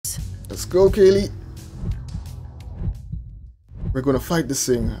Let's go, Kaylee. We're gonna fight this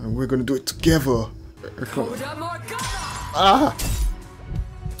thing, and we're gonna do it together. Ah!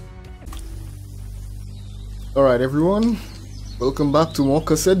 Alright, everyone. Welcome back to more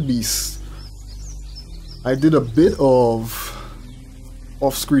Cassette Beasts. I did a bit of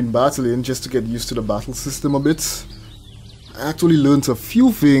off-screen battling just to get used to the battle system a bit. I actually learned a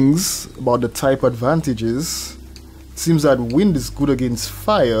few things about the type advantages. It seems that wind is good against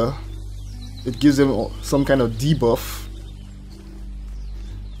fire. It gives them some kind of debuff.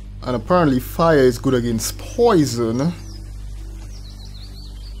 And apparently fire is good against poison.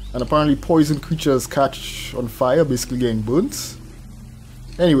 And apparently poison creatures catch on fire, basically getting burnt.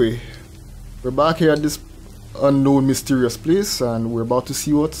 Anyway, we're back here at this unknown mysterious place and we're about to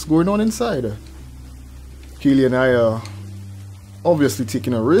see what's going on inside. Kaylee and I are obviously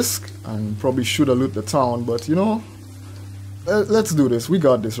taking a risk and probably should have loot the town, but you know, let's do this. We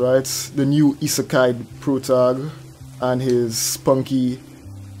got this, right? The new Isekai protag and his spunky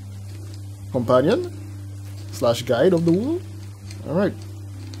companion slash guide of the world. Alright,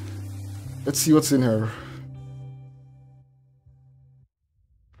 let's see what's in here.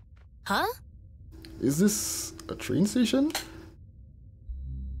 Huh? Is this a train station?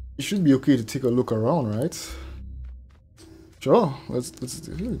 It should be okay to take a look around, right? Sure, let's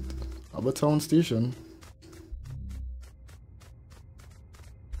do it. Harbour Town Station.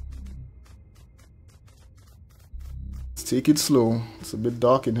 Let's take it slow. It's a bit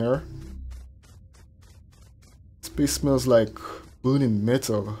dark in here. Space smells like burning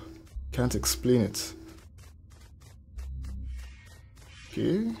metal. Can't explain it.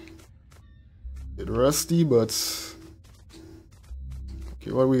 Okay. Bit rusty, but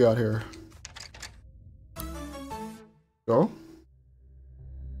okay, what we got here? Go.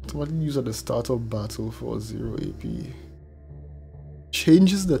 Automatically use at the start of battle for 0 AP.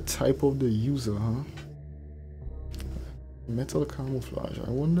 Changes the type of the user, huh? Metal camouflage. I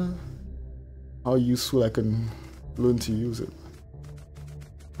wonder how useful I can learn to use it.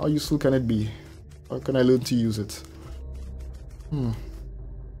 How useful can it be? How can I learn to use it?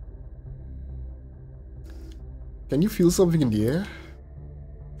 Can you feel something in the air?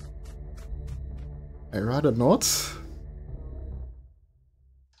 I'd rather not.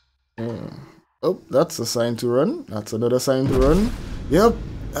 Oh, that's a sign to run. That's another sign to run. Yep,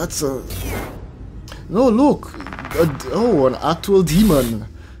 that's a... No, look! Oh, an actual demon.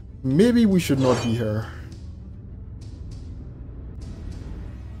 Maybe we should not be here.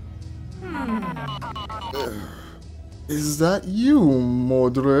 Is that you,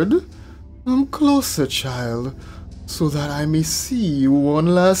 Mordred? Come closer, child, so that I may see you one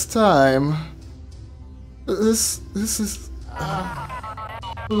last time. This is...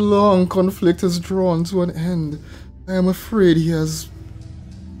 The long conflict has drawn to an end. I am afraid he has...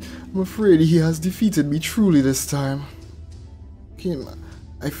 defeated me truly this time. Kim,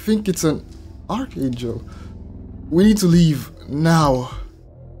 I think it's an archangel. We need to leave now.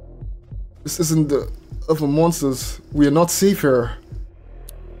 This isn't the other monsters. We are not safe here.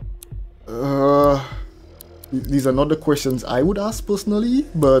 These are not the questions I would ask personally,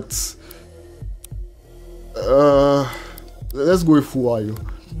 but let's go with who are you?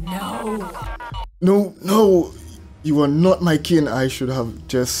 No, you are not my kin. I should have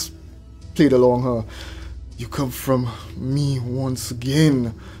just played along, huh? You come from me once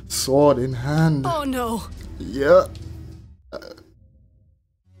again, sword in hand. Oh no. Yeah.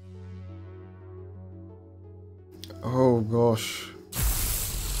 Oh gosh.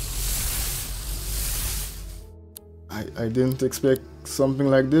 I didn't expect something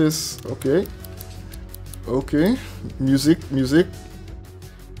like this. Okay. Okay. Music.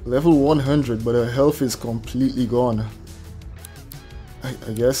 Level 100, but her health is completely gone.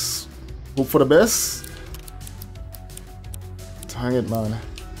 I guess hope for the best. Dang it, man.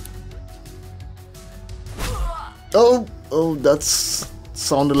 Oh, that's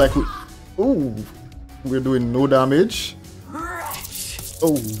sounded like we're doing no damage.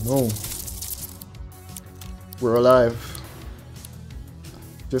 Oh no. We're alive.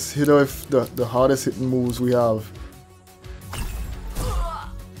 Just hit her with the hardest hitting moves we have.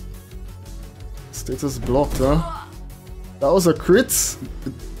 Status blocked, huh? That was a crit?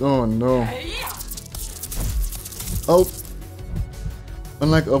 Oh no. Oh.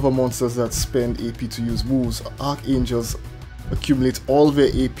 Unlike other monsters that spend AP to use moves, archangels accumulate all their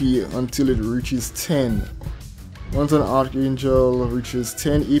AP until it reaches 10. Once an archangel reaches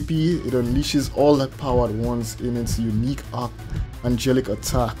 10 AP, it unleashes all that power at once in its unique angelic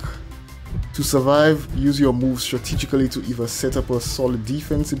attack. To survive, use your moves strategically to either set up a solid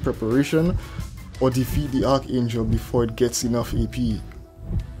defense in preparation or defeat the archangel before it gets enough AP.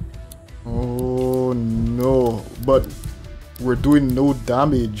 Oh no, but we're doing no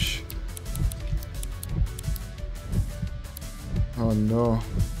damage. Oh no.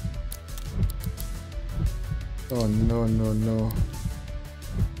 Oh no, no, no.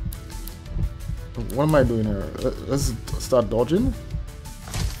 What am I doing here? Let's start dodging.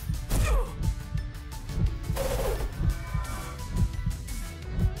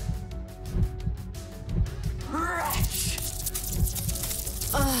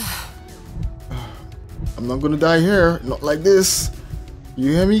 I'm not gonna die here, not like this.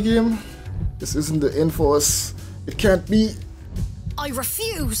 You hear me, game? This isn't the end for us. It can't be. I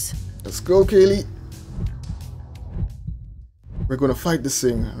refuse. Let's go, Kaylee. We're gonna fight this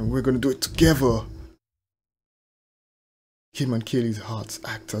thing, and we're gonna do it together. Kim and Kaylee's hearts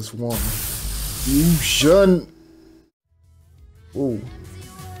act as one. Fusion. Oh.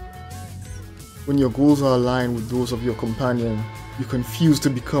 When your goals are aligned with those of your companion, you can fuse to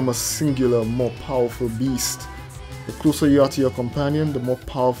become a singular, more powerful beast. The closer you are to your companion, the more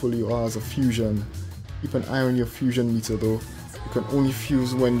powerful you are as a fusion. Keep an eye on your fusion meter though. You can only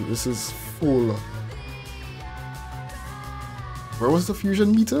fuse when this is full. Where was the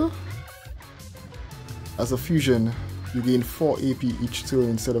fusion meter? As a fusion, you gain 4 AP each turn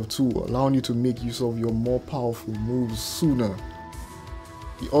instead of 2, allowing you to make use of your more powerful moves sooner.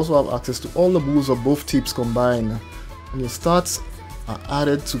 You also have access to all the moves of both types combined, and your stats are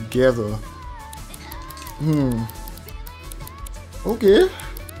added together. Okay.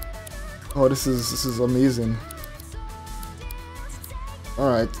 Oh, this is amazing.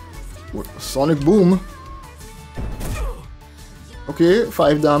 Alright. Sonic Boom. Okay,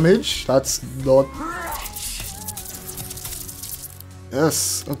 5 damage. That's not...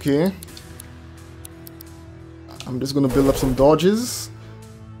 Yes, okay. I'm just gonna build up some dodges.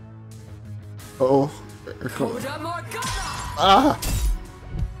 Uh oh. Ah!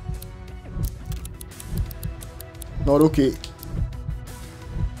 Not okay.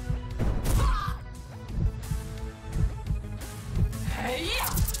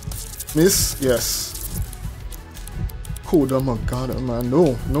 Miss? Yes. Kodama, God, man.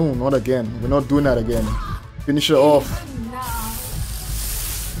 No, no, not again. We're not doing that again. Finish her off.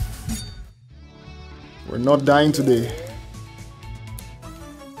 We're not dying today.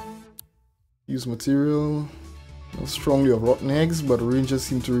 Use material. Not strongly of rotten eggs, but rangers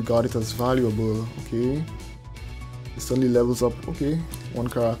seem to regard it as valuable. Okay. It suddenly levels up. Okay. 1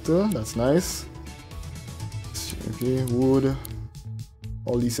 character. That's nice. Okay. Wood.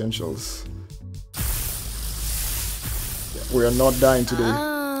 All the essentials. Yeah, we are not dying today.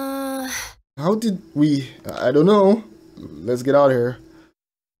 How did we... I don't know. Let's get out of here.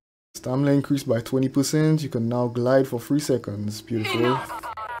 Stamina increased by 20%. You can now glide for 3 seconds. Beautiful.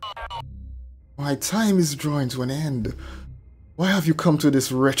 My time is drawing to an end. Why have you come to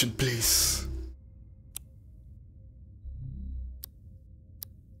this wretched place?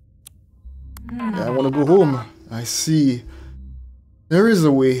 Yeah, I want to go home. I see. There is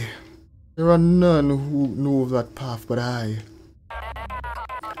a way. There are none who know of that path but I.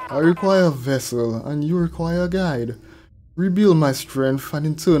 I require a vessel, and you require a guide. Rebuild my strength, and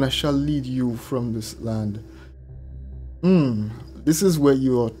in turn I shall lead you from this land. This is where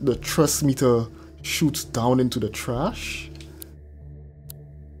the trust meter shoots down into the trash.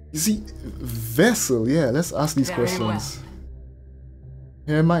 You see, vessel, yeah, let's ask these questions.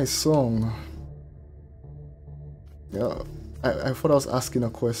 Hear my song. Yeah, I thought I was asking a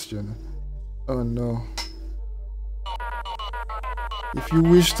question. Oh no. If you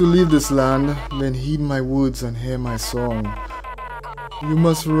wish to leave this land, then heed my words and hear my song. You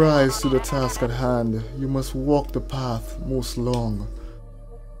must rise to the task at hand. You must walk the path most long.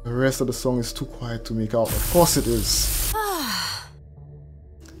 The rest of the song is too quiet to make out. Of course it is.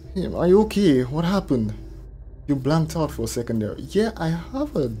 Hey, are you okay? What happened? You blanked out for a second there. Yeah, I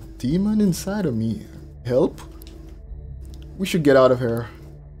have a demon inside of me. Help? We should get out of here.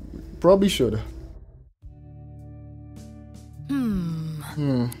 Probably should.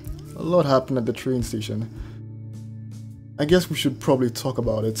 A lot happened at the train station. I guess we should probably talk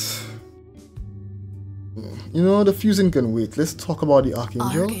about it. You know, the fusing can wait. Let's talk about the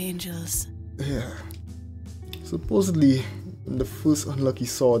Archangel. Archangels. Yeah. Supposedly, when the first unlucky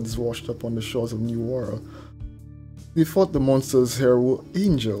swords washed up on the shores of New World, they thought the monsters here were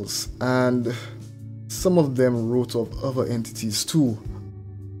angels, and some of them wrote of other entities too,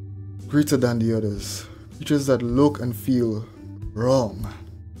 greater than the others, creatures that look and feel wrong.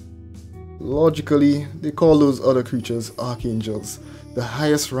 Logically, they call those other creatures archangels, the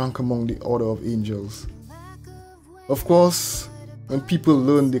highest rank among the order of angels. Of course, when people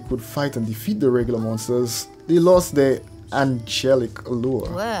learned they could fight and defeat the regular monsters, they lost their angelic allure.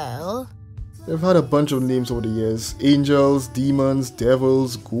 Well, They've had a bunch of names over the years. Angels, demons,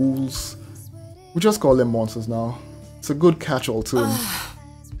 devils, ghouls. We just call them monsters now. It's a good catch-all term.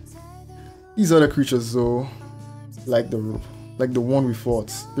 These other creatures though, like the one we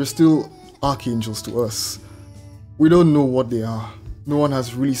fought, they're still archangels to us. We don't know what they are. No one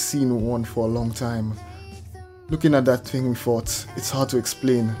has really seen one for a long time. Looking at that thing we fought, it's hard to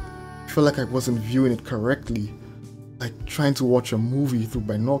explain. I felt like I wasn't viewing it correctly. Like trying to watch a movie through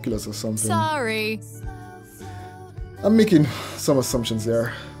binoculars or something. sorry. I'm making some assumptions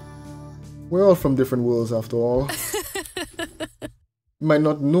there. We're all from different worlds after all. You might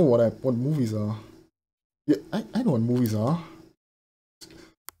not know what movies are. Yeah, I know what movies are.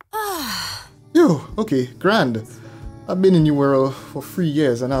 Yo, okay, grand. I've been in New World for 3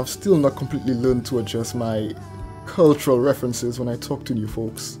 years and I've still not completely learned to adjust my cultural references when I talk to new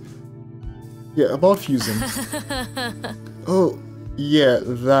folks. Yeah, about fusing. Oh, yeah,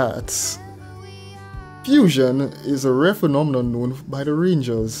 that. Fusion is a rare phenomenon known by the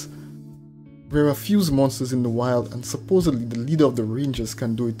Rangers. There are fused monsters in the wild and supposedly the leader of the Rangers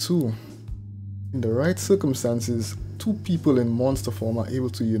can do it too. In the right circumstances, two people in monster form are able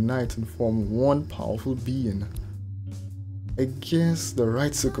to unite and form one powerful being. I guess the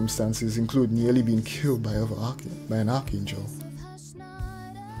right circumstances include nearly being killed by an archangel.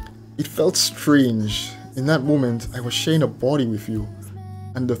 It felt strange. In that moment, I was sharing a body with you,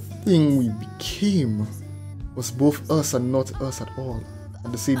 and the thing we became was both us and not us at all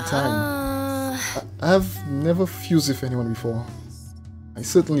at the same time. I've never fused with anyone before. I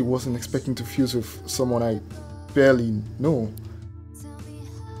certainly wasn't expecting to fuse with someone I barely know.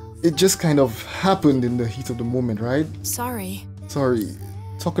 It just kind of happened in the heat of the moment, right? Sorry. Sorry,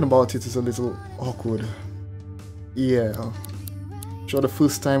 talking about it is a little awkward. Yeah, sure the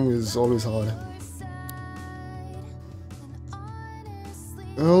first time was always hard.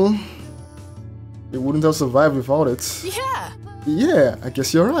 Well, it wouldn't have survived without it. Yeah. Yeah, I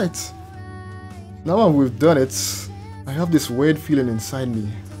guess you're right. Now that we've done it, I have this weird feeling inside me.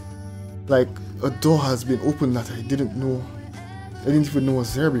 Like a door has been opened that I didn't even know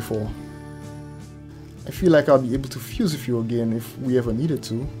was there before. I feel like I'll be able to fuse with you again if we ever needed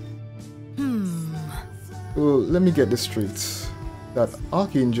to. Well, let me get this straight. That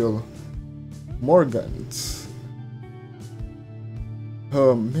Archangel Morgan,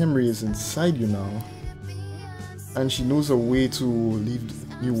 her memory is inside you now, and she knows a way to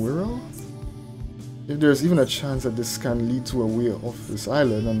leave New World? If there's even a chance that this can lead to a way off this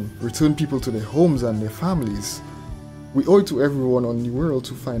island and return people to their homes and their families, we owe it to everyone on New World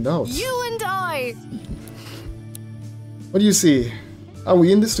to find out. You and I! What do you say? Are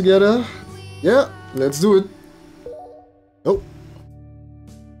we in this together? Yeah, let's do it. Oh.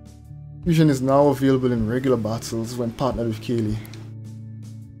 Fusion is now available in regular battles when partnered with Kaylee.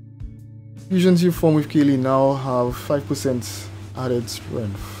 Fusions you form with Kaylee now have 5% added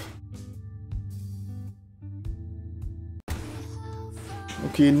strength.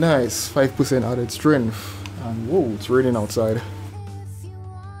 Okay, nice. 5% added strength. And whoa, it's raining outside.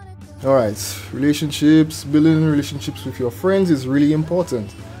 Alright, relationships. Building relationships with your friends is really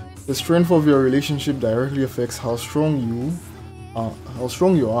important. The strength of your relationship directly affects how strong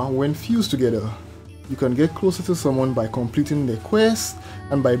you are when fused together. You can get closer to someone by completing their quest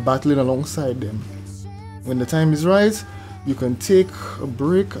and by battling alongside them. When the time is right, you can take a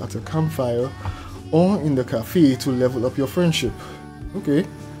break at a campfire or in the cafe to level up your friendship. Okay.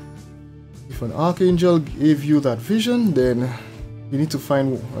 If an archangel gave you that vision, then you need to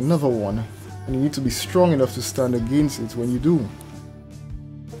find another one, and you need to be strong enough to stand against it when you do.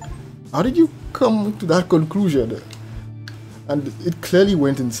 How did you come to that conclusion? And it clearly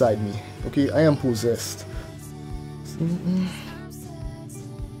went inside me. Okay, I am possessed.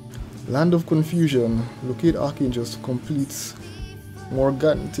 Land of Confusion. Locate archangels to complete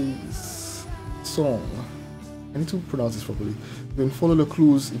Morgante's song. I need to pronounce this properly. Then follow the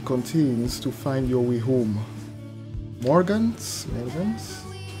clues it contains to find your way home. Morgans?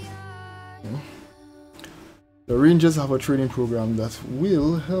 Yeah. The Rangers have a training program that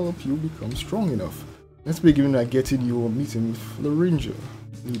will help you become strong enough. Let's begin by getting you a meeting with the Ranger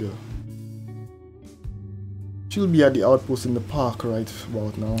leader. She'll be at the outpost in the park right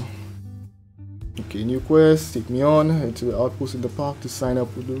about now. Okay, new quest, take me on, head to the outpost in the park to sign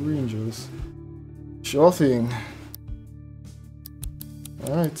up with the Rangers. Sure thing.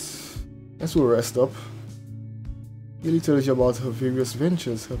 Alright, let's go rest up. Really tells you about her various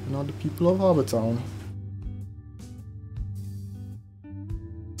ventures helping out the people of Harbortown.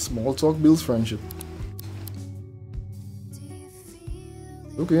 Small talk builds friendship.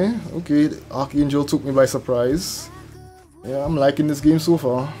 Okay, the Archangel took me by surprise. Yeah, I'm liking this game so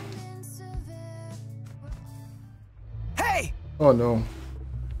far. Hey! Oh no.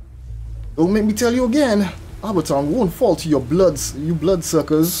 Don't make me tell you again. Abertown won't fall to your bloods, you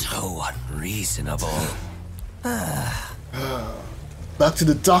bloodsuckers. So unreasonable. Back to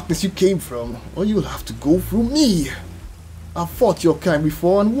the darkness you came from, or you'll have to go through me. I've fought your kind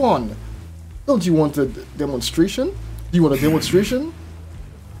before and won. Don't you want a demonstration? Do you want a demonstration?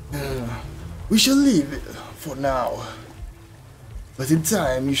 We shall leave it for now. But in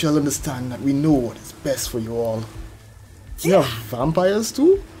time, you shall understand that we know what is best for you all. You have vampires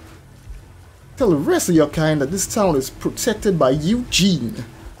too? Tell the rest of your kind that this town is protected by Eugene.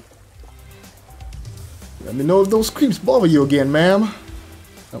 Let me know if those creeps bother you again, ma'am.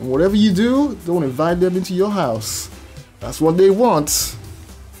 And whatever you do, don't invite them into your house. That's what they want.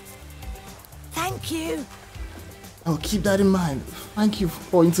 Thank you. I'll keep that in mind. Thank you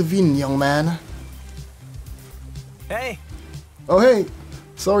for intervening, young man. Hey, Oh hey,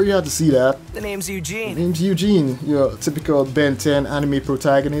 sorry you had to see that. the name's Eugene. Name's Eugene, your typical Ben 10 anime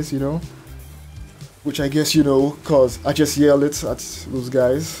protagonist, you know. Which I guess you know, cause I just yelled it at those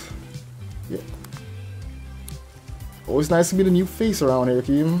guys. Yeah. Always nice to meet a new face around here,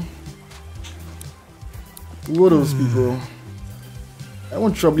 Kim. Who are those people? I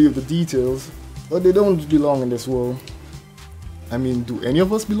won't trouble you with the details, but they don't belong in this world. I mean, do any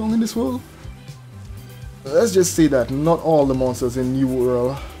of us belong in this world? Let's just say that not all the monsters in New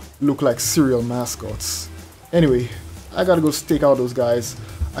World look like serial mascots. Anyway, I gotta go stake out those guys.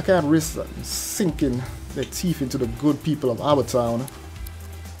 I can't risk sinking their teeth into the good people of Abertown.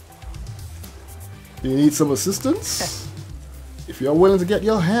 Do you need some assistance? If you're willing to get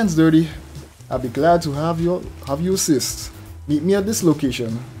your hands dirty, I'll be glad to have you assist. Meet me at this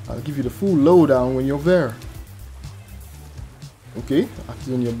location. I'll give you the full lowdown when you're there. Okay, act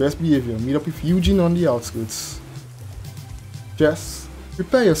in your best behavior. Meet up with Eugene on the outskirts. Jess,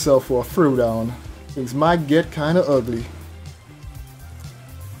 prepare yourself for a throwdown. Things might get kinda ugly.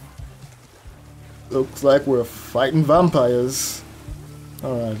 Looks like we're fighting vampires.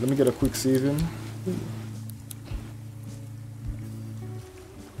 Alright, let me get a quick save in.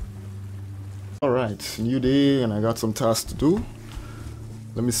 Alright, new day and I got some tasks to do.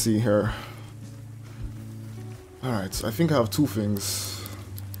 Let me see here. Alright, so I think I have two things.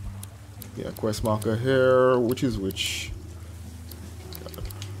 Yeah, quest marker here, which is which.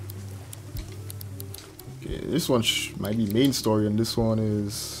 Okay, this one might be main story and this one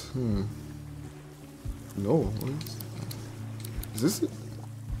is... No, what is this it?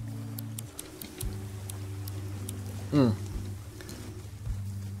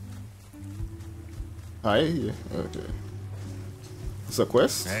 Hi, yeah, okay. It's a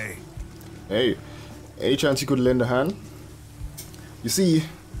quest? Hey. Hey, any chance you could lend a hand? You see,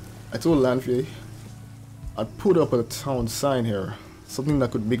 I told Lanfey I'd put up a town sign here. Something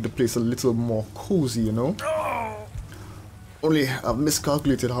that could make the place a little more cozy, you know? Only I've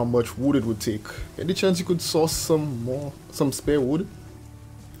miscalculated how much wood it would take. Any chance you could source some spare wood?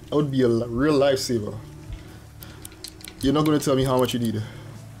 That would be a real lifesaver. You're not going to tell me how much you need.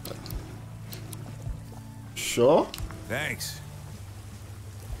 Sure? Thanks.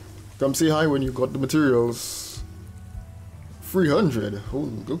 Come say hi when you got the materials. 300.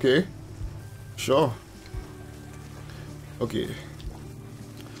 Oh, okay. Sure. Okay.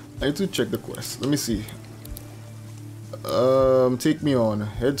 I need to check the quest. Let me see. Take me on.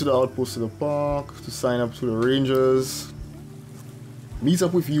 Head to the outpost of the park to sign up to the rangers. Meet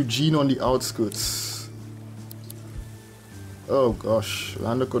up with Eugene on the outskirts. Oh gosh.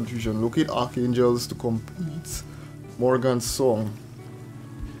 Land of confusion. Locate archangels to complete Morgan's song.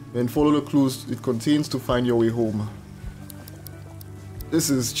 Then follow the clues it contains to find your way home. This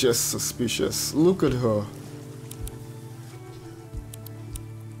is just suspicious. Look at her.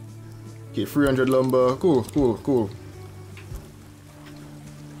 Okay, 300 lumber. Cool, cool, cool.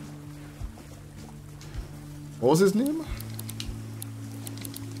 What was his name?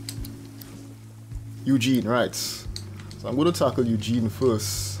 Eugene, right. So I'm going to tackle Eugene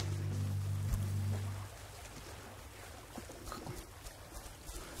first.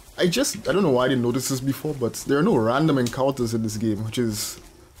 I don't know why I didn't notice this before, but there are no random encounters in this game, which is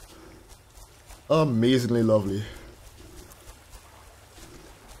amazingly lovely.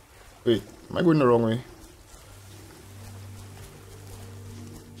 Wait, am I going the wrong way?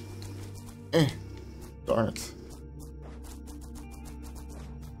 Darn it.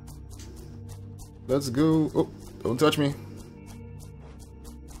 Let's go. Oh, don't touch me.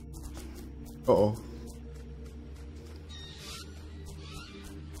 Uh-oh.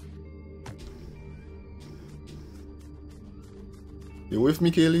 You with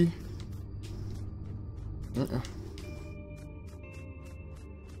me, Kaylee?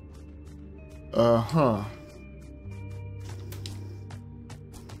 Uh-huh.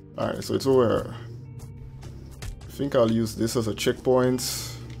 Alright, so it's over. I think I'll use this as a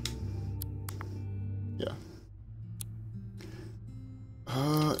checkpoint. Yeah.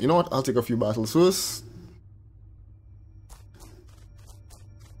 You know what? I'll take a few battles first.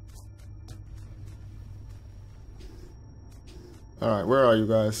 Alright, where are you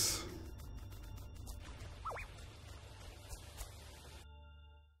guys?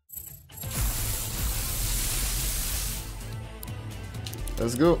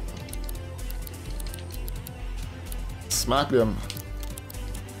 Let's go. Smack them.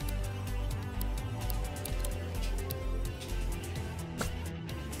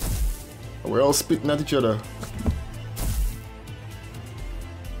 We're all spitting at each other.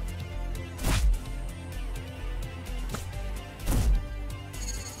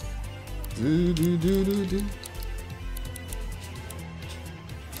 Do do do do do.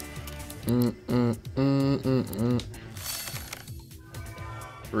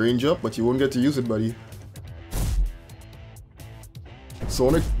 Range up, but you won't get to use it, buddy.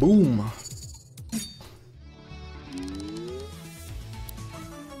 Sonic boom.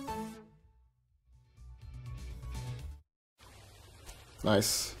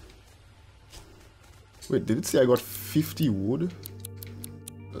 Nice. Wait, did it say I got 50 wood?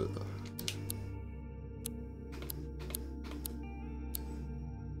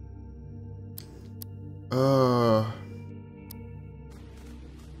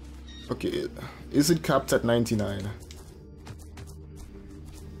 Okay, is it capped at 99?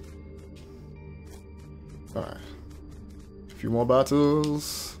 Alright. A few more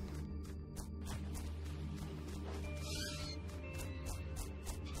battles.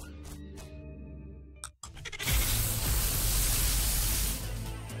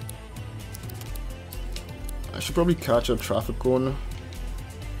 I should probably catch a traffic cone.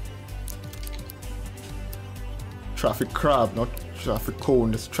 Traffic crab, not traffic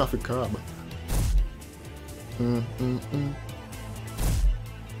cone, it's traffic crab.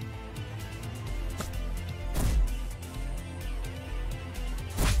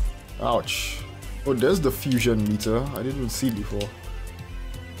 Ouch. Oh, there's the fusion meter. I didn't see it before.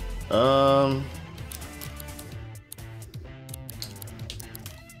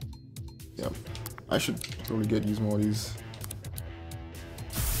 Yeah, I should probably use more of these.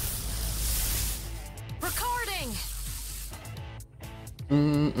 Recording.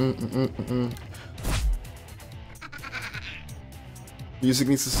 Music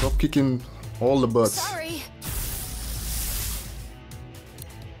needs to stop kicking all the butts. Sorry.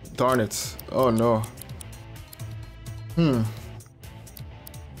 Darn it. Oh no.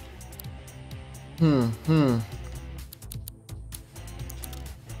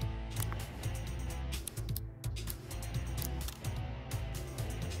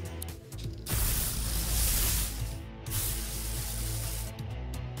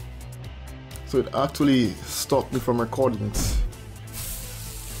 So it actually stopped me from recording it.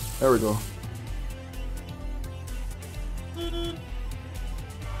 There we go.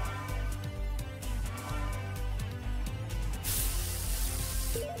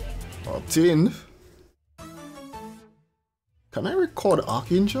 Obtained. Can I record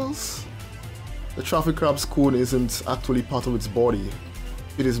archangels? The traffic crab's cone isn't actually part of its body.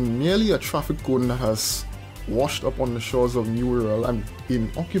 It is merely a traffic cone that has washed up on the shores of New World and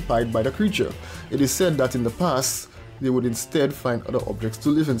been occupied by the creature. It is said that in the past, they would instead find other objects to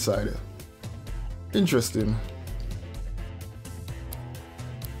live inside. Interesting.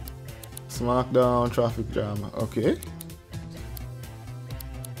 Smackdown, traffic jam. Okay.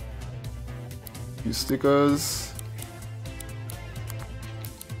 Few stickers.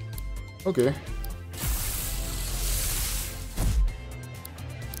 Okay.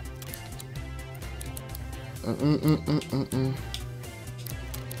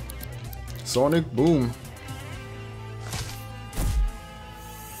 Sonic boom.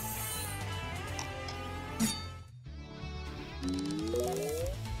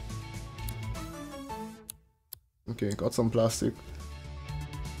 Okay, got some plastic.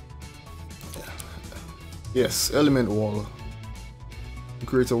 Yes, element wall.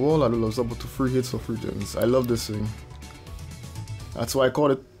 Create a wall that allows up to 3 hits for 3 gems. I love this thing. That's why I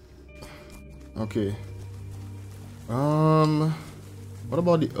call it. Okay. What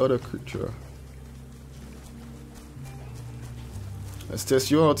about the other creature? Let's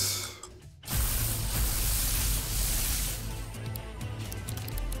test you out.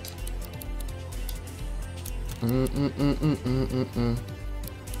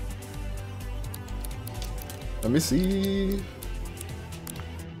 Let me see.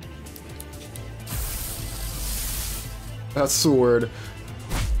 That's so weird.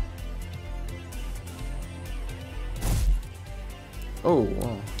 Oh,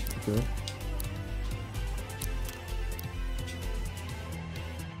 wow. Okay.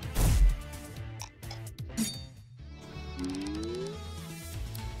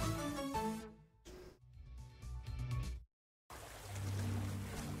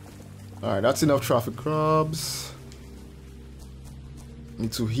 Alright, that's enough traffic crabs.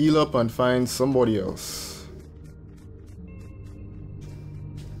 Need to heal up and find somebody else.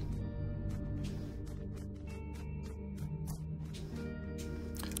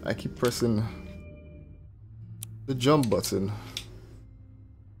 I keep pressing the jump button.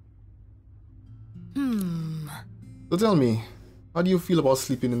 So tell me, how do you feel about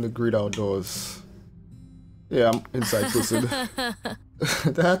sleeping in the great outdoors? Yeah, I'm inside person.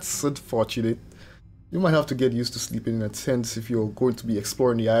 That's unfortunate. You might have to get used to sleeping in a tent if you're going to be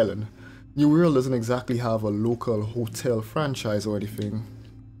exploring the island. New World doesn't exactly have a local hotel franchise or anything.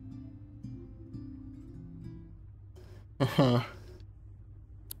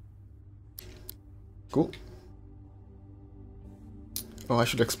 Cool. Oh, I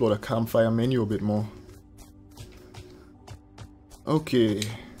should explore the campfire menu a bit more. Okay.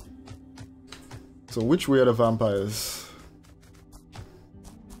 So which way are the vampires?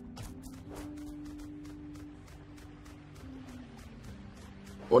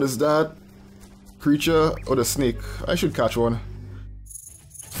 What is that? Creature or the snake? I should catch one.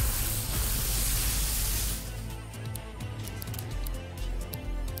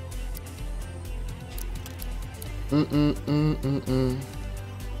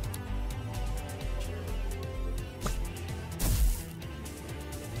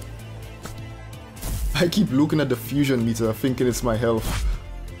 I keep looking at the fusion meter thinking it's my health.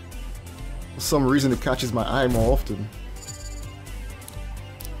 For some reason it catches my eye more often.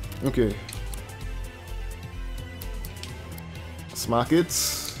 Okay. Smack it.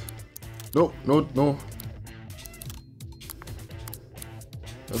 No, no, no.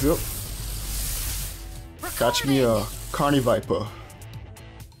 Let's go. Catch me a carniviper.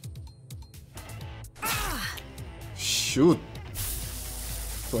 Shoot.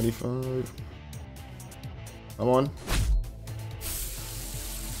 25. Come on.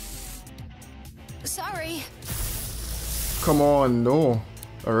 Sorry. Come on, no.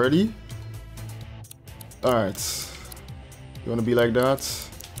 Already? Alright. You wanna be like that?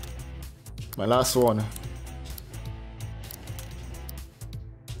 My last one.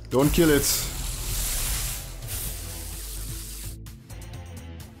 Don't kill it.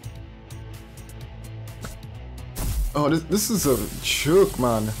 Oh, this is a joke,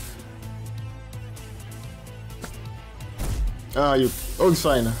 man. Ah, you. Oh, it's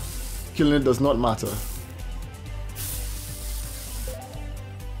fine. Killing it does not matter.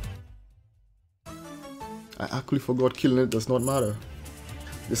 I actually forgot killing it does not matter.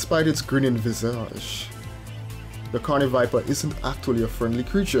 Despite its grinning visage, the carniviper isn't actually a friendly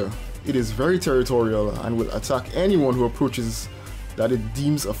creature. It is very territorial and will attack anyone who approaches that it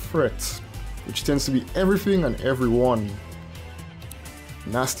deems a threat, which tends to be everything and everyone.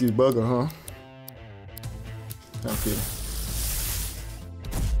 Nasty bugger, huh? Okay.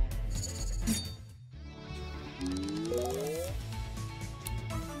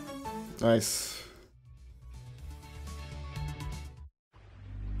 Nice.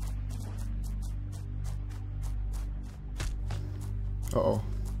 Uh-oh.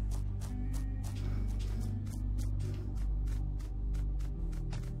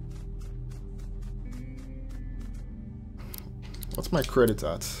 What's my credit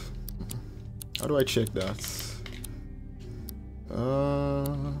at? How do I check that?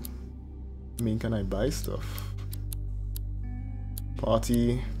 I mean, can I buy stuff?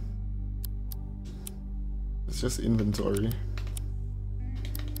 Party. It's just inventory.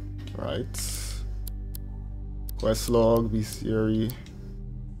 Right. Quest log, bestiary.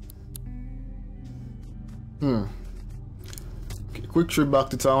 Okay, quick trip back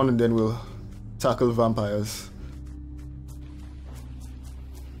to town and then we'll tackle vampires.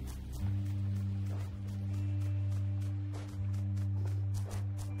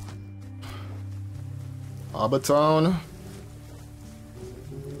 Arbor Town.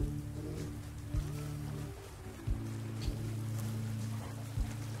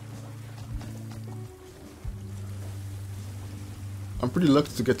 I'm pretty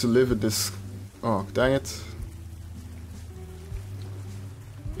lucky to get to live with this. Oh, dang it.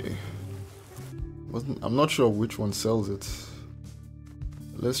 Okay. I'm not sure which one sells it.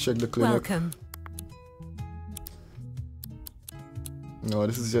 Let's check the clinic. Welcome. No,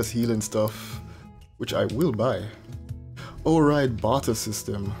 this is just healing stuff, which I will buy. Alright, barter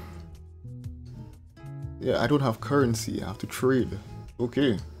system. Yeah, I don't have currency, I have to trade.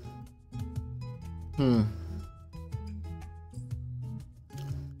 Okay.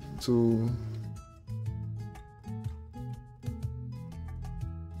 2.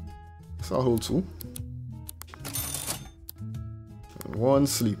 So I'll hold 2. And 1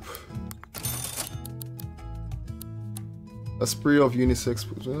 sleep. A spray of unisex.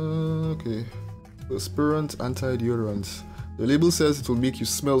 Okay. Aspirant anti-deodorant. The label says it will make you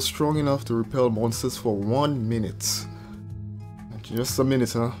smell strong enough to repel monsters for 1 minute. Just a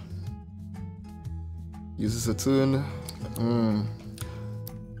minute, huh? Uses a turn.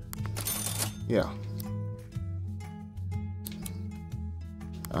 Yeah.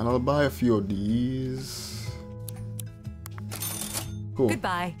 And I'll buy a few of these. Cool.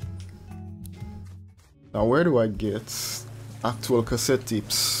 Goodbye. Now where do I get actual cassette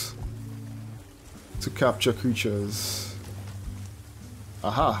tapes to capture creatures?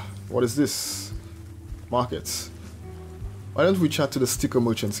 Aha! What is this? Markets. Why don't we chat to the sticker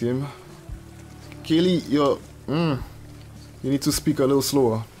merchants game? Kaylee, you need to speak a little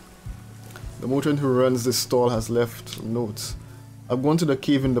slower. The merchant who runs this stall has left notes. I've gone to the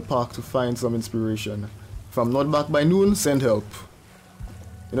cave in the park to find some inspiration. If I'm not back by noon, send help.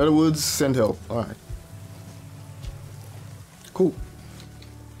 In other words, send help. Alright. Cool.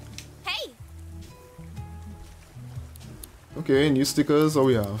 Hey! Okay, new stickers. What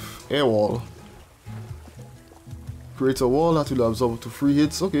we have? Air wall. Create a wall that will absorb up to 3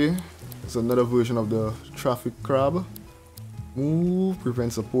 hits. Okay. It's another version of the traffic crab. Move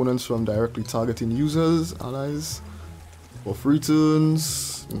prevents opponents from directly targeting users, allies. For 3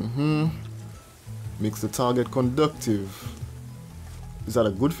 turns. Makes the target conductive. Is that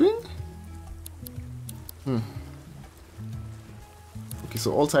a good thing? Okay,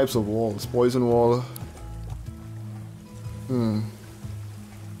 so all types of walls. Poison wall.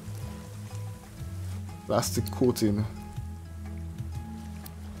 Plastic coating.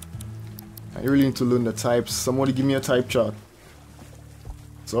 I really need to learn the types. Somebody give me a type chart.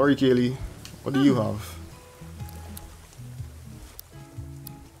 Sorry, Kaylee. What do you have?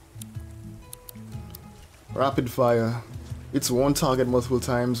 Rapid fire. It's one target multiple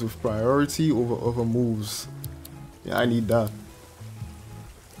times with priority over other moves. Yeah, I need that.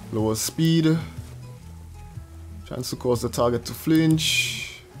 Lower speed. Chance to cause the target to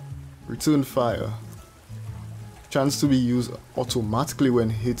flinch. Return fire. Chance to be used automatically when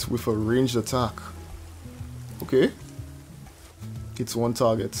hit with a ranged attack. Okay. Hits one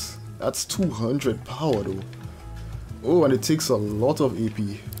target. That's 200 power though. Oh, and it takes a lot of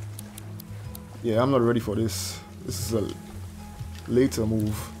AP. Yeah, I'm not ready for this. This is a later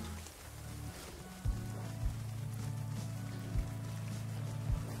move.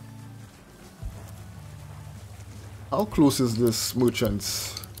 How close is this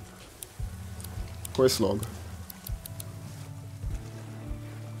merchant? Quest log.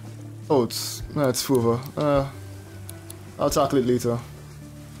 Oh, it's further. I'll tackle it later.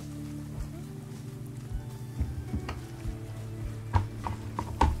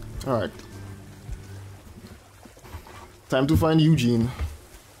 Alright. Time to find Eugene.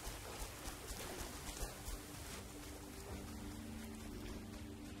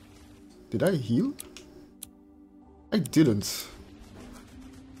 Did I heal? I didn't.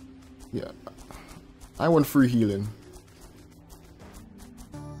 Yeah. I want free healing.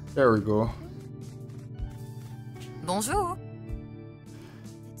 There we go. Bonjour.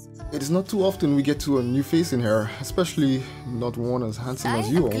 It is not too often we get to a new face in here, especially not one as handsome as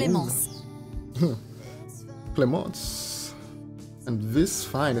you. Clémence. Clémence. And this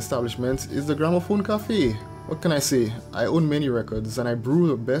fine establishment is the Gramophone Cafe. What can I say? I own many records and I brew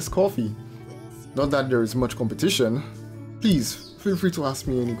the best coffee. Not that there is much competition. Please, feel free to ask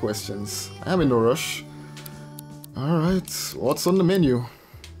me any questions. I am in no rush. Alright, what's on the menu?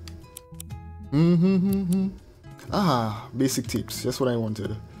 Ah, basic tips. Just what I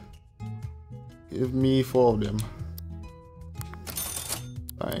wanted. Give me 4 of them.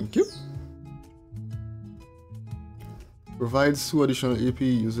 Thank you. Provides 2 additional AP,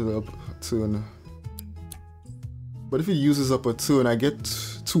 uses up a turn. But if it uses up a turn, I get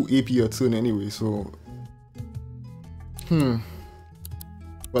 2 AP a turn anyway, so... Well,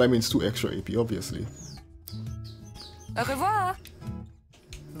 I mean, it's 2 extra AP, obviously. Au revoir.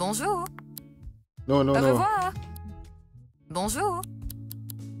 Bonjour. No. Au revoir. Bonjour.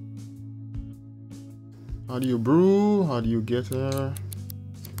 How do you brew? How do you get here?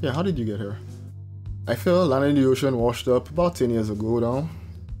 Yeah, how did you get here? I fell, landed in the ocean, washed up about 10 years ago now.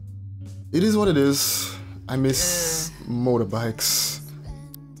 It is what it is. I miss motorbikes.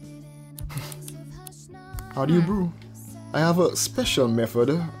 How do you brew? I have a special method,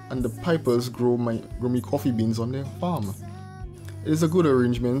 and the pipers grow me coffee beans on their farm. It is a good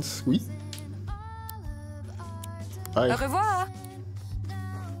arrangement. Oui. Bye. Au revoir.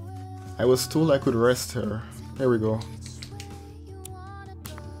 I was told I could rest here. There we go.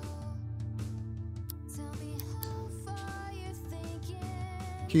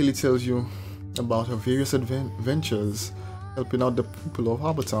 Kaylee tells you about her various adventures helping out the people of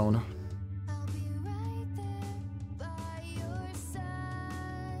Harbortown.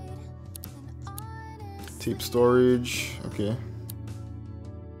 Tape storage, okay.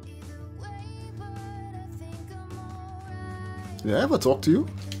 Did I ever talk to you?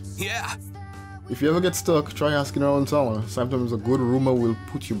 Yeah. If you ever get stuck, try asking around town. Sometimes a good rumor will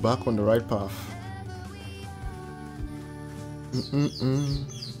put you back on the right path.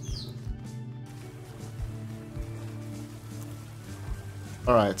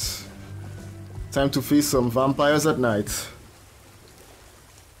 Alright. Time to face some vampires at night.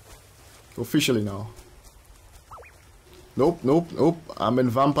 Officially now. Nope, nope, nope. I'm in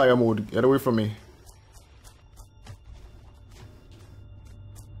vampire mode. Get away from me.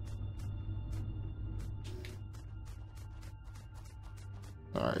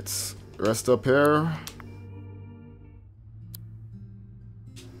 Alright. Rest up here.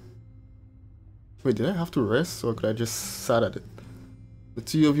 Wait, did I have to rest or could I just sat at it? The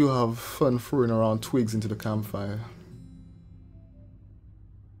two of you have fun throwing around twigs into the campfire.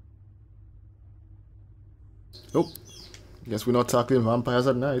 Nope. Guess we're not tackling vampires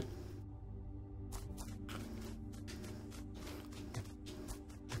at night.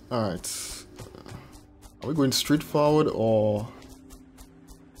 Alright. Are we going straight forward or...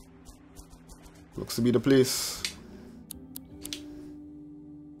 Looks to be the place.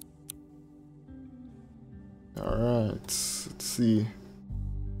 Alright. Let's see.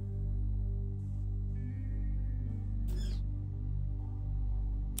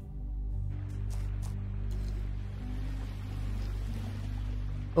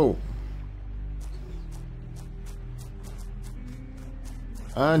 Oh.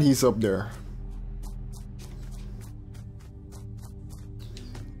 And he's up there.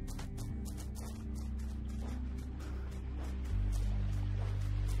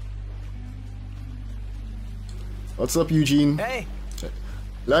 What's up, Eugene? Hey.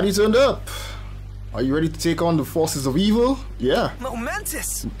 Glad you turned up. Are you ready to take on the forces of evil? Yeah.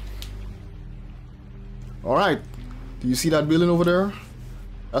 Momentous. Alright. Do you see that building over there?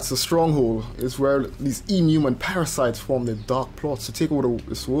 That's the stronghold. It's where these inhuman parasites form their dark plots to take over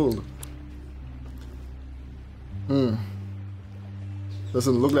this world. Doesn't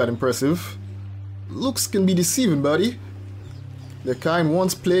look that impressive. Looks can be deceiving, buddy. Their kind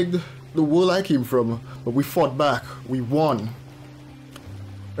once plagued the world I came from, but we fought back. We won.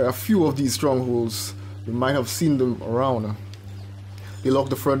 There are a few of these strongholds. You might have seen them around. They lock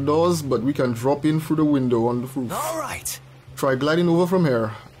the front doors, but we can drop in through the window on the roof. All right. Try gliding over from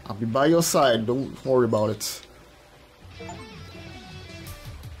here. I'll be by your side, don't worry about it.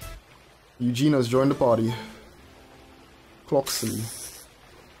 Eugene has joined the party. Cloxley.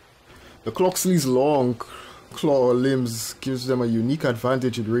 The Cloxley's long claw limbs gives them a unique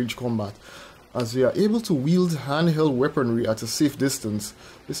advantage in range combat, as they are able to wield handheld weaponry at a safe distance.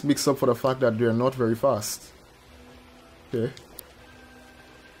 This makes up for the fact that they are not very fast. Okay.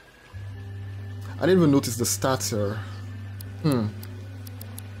 I didn't even notice the stats here.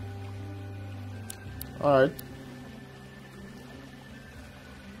 Alright.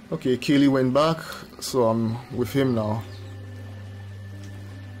 Okay, Kaylee went back, so I'm with him now.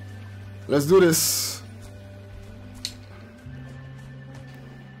 Let's do this.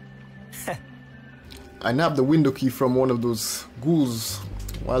 I nabbed the window key from one of those ghouls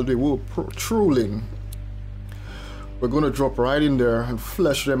while they were patrolling. We're gonna drop right in there and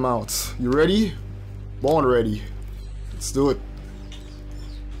flesh them out. You ready? Born ready. Let's do it.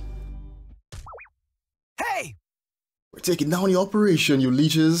 Hey! We're taking down the operation, you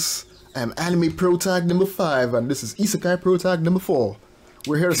leeches. I'm Anime Pro Tag number 5 and this is Isekai Pro Tag number 4.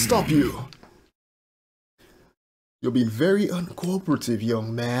 We're here to stop you. You're being very uncooperative,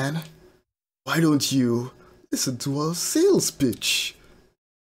 young man. Why don't you listen to our sales pitch?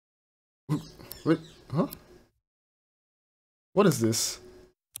 Wait, huh? What is this?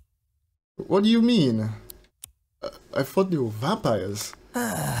 What do you mean? I thought they were vampires.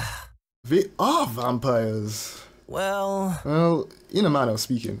 They are vampires. Well, in a manner of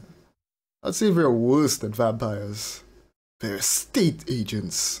speaking, I'd say they're worse than vampires. They're state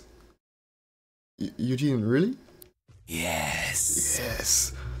agents. Eugene, really? yes.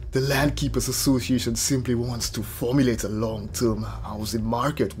 Yes. The Landkeepers Association simply wants to formulate a long-term housing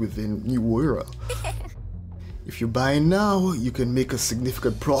market within New Era. If you buy now, you can make a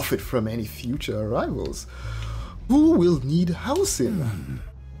significant profit from any future arrivals. Who will need housing?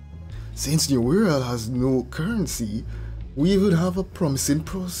 Since New World has no currency, We would have a promising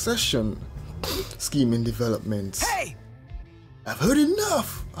procession scheme in development. Hey! I've heard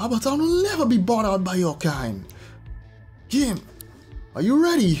enough. Habertown will never be bought out by your kind. Jim, are you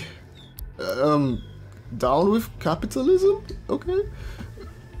ready? Down with capitalism? Okay.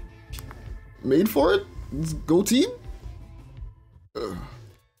 Made for it? Let's go team?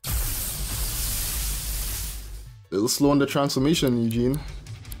 Little slow on the transformation, Eugene.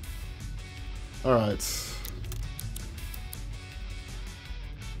 Alright.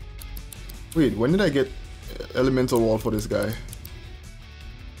 Wait, when did I get elemental wall for this guy?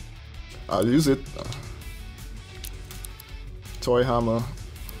 I'll use it. Toy hammer.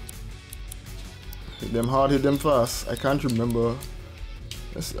 Hit them hard, hit them fast. I can't remember.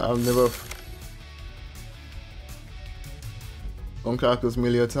 I've never... On characters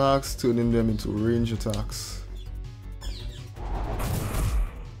melee attacks, turning them into range attacks.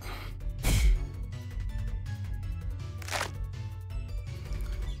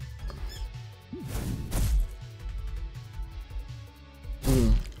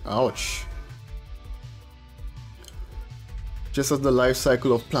 Ouch. Just as the life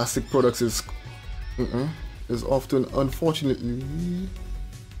cycle of plastic products is often unfortunately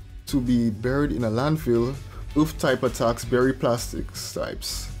to be buried in a landfill, Earth-type attacks bury plastics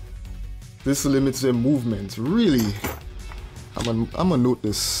types. This limits their movement. Really? I'm gonna note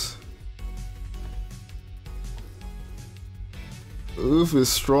this. Earth is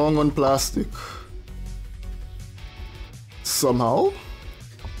strong on plastic. Somehow?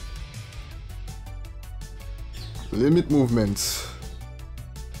 Limit movement.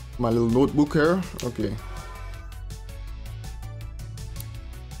 My little notebook here. Okay.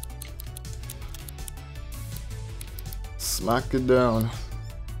 Smack it down.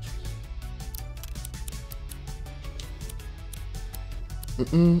 Yeah.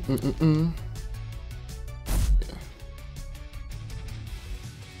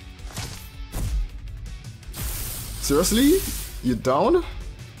 Seriously? You down?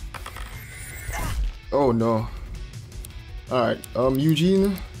 Oh no. Alright,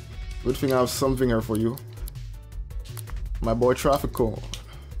 Eugene, good thing I have something here for you. My boy Traffic Cone.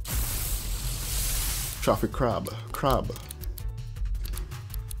 Traffic Crab.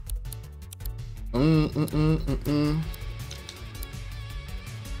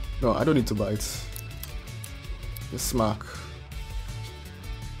 No, I don't need to bite. Just smack.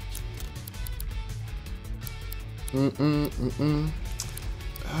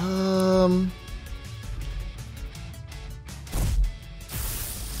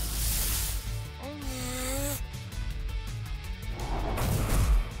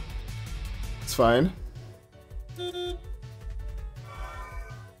 It's fine.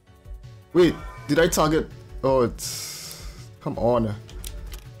 Wait, did I target? Oh, it's... Come on.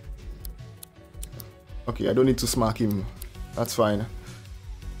 Okay, I don't need to smack him. That's fine.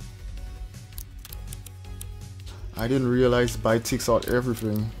 I didn't realize bite takes out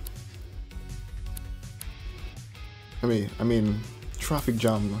everything. I mean, traffic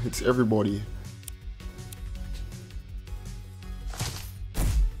jam hits everybody.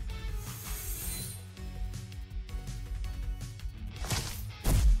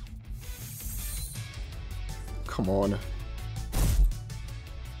 Come on.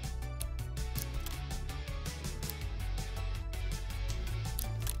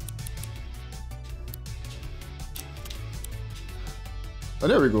 Oh,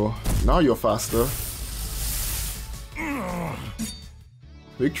 there we go. Now you're faster.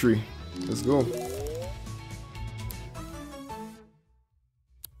 Victory. Let's go.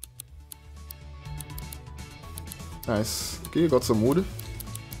 Nice. Okay, you got some wood.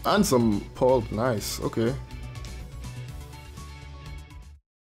 And some pulp. Nice. Okay.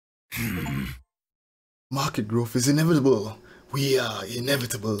 Market growth is inevitable. We are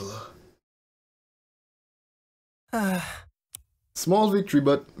inevitable. Small victory,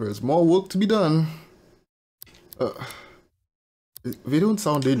 but there's more work to be done. They don't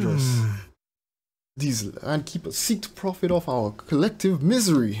sound dangerous. These landkeepers seek to profit off our collective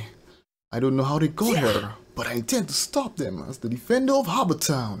misery. I don't know how they got here, but I intend to stop them as the defender of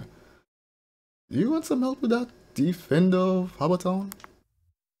Habertown. Do you want some help with that, defender of Habertown?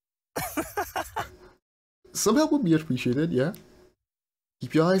 Some help would be appreciated, yeah?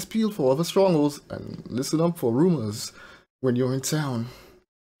 Keep your eyes peeled for other strongholds and listen up for rumors when you're in town.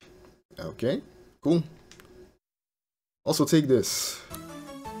 Okay, cool. Also take this.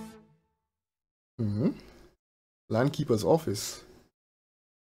 Landkeeper's office.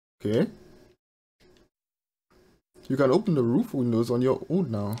 Okay. You can open the roof windows on your own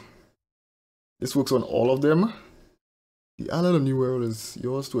now. This works on all of them. The island of New World is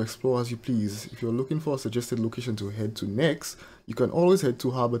yours to explore as you please. If you're looking for a suggested location to head to next, you can always head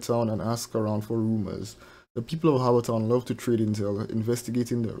to Harbour Town and ask around for rumors. The people of Harbour Town love to trade intel.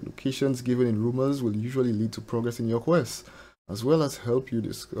 Investigating the locations given in rumors will usually lead to progress in your quest, as well as help you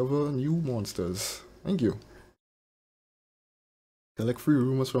discover new monsters. Thank you. Collect free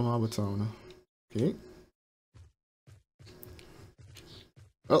rumors from Harbour Town. Okay.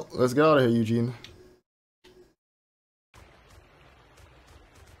 Well, let's get out of here, Eugene.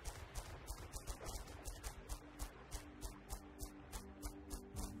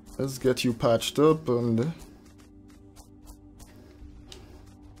 Let's get you patched up and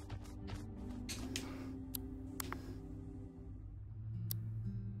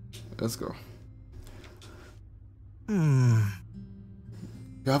let's go.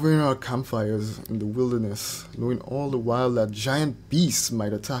 Gathering our campfires in the wilderness, knowing all the while that giant beasts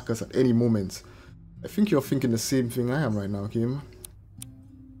might attack us at any moment. I think you're thinking the same thing I am right now, Kim.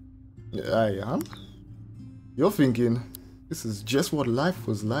 Yeah, I am? You're thinking, this is just what life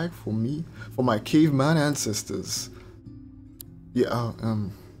was like for me, for my caveman ancestors. Yeah,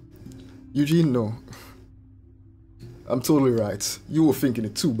 Eugene, no. I'm totally right. You were thinking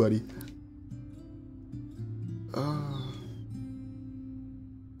it too, buddy.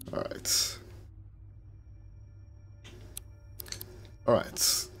 Alright.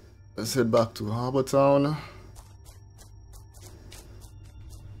 Alright. Let's head back to Harbour Town.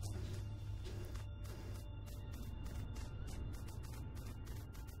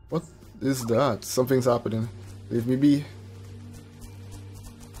 What is that? Something's happening. Leave me be.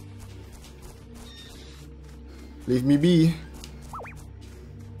 Leave me be.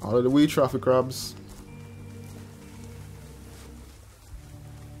 Out of the way, traffic crabs.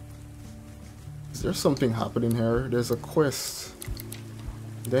 Is there something happening here? There's a quest.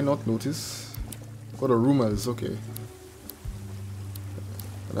 Did I not notice? What are rumors? Okay.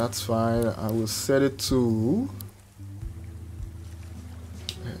 That's fine. I will set it to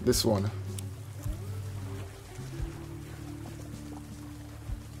this one.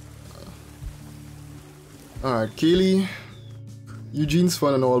 Alright, Kaylee. Eugene's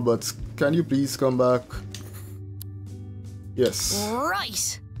fun and all, but can you please come back? Yes.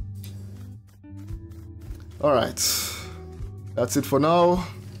 Right. Alright. That's it for now.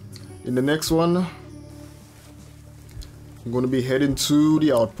 In the next one, I'm going to be heading to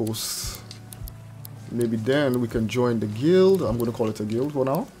the outpost. Maybe then we can join the guild. I'm going to call it a guild for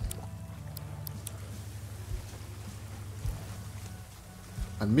now.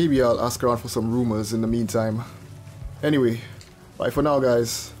 And maybe I'll ask around for some rumors in the meantime. Anyway, bye for now,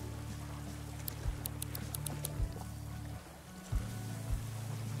 guys.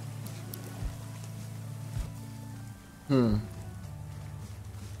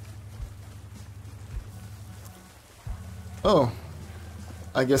 Oh,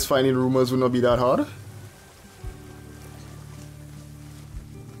 I guess finding rumors will not be that hard.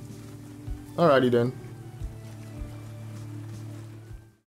 Alrighty then.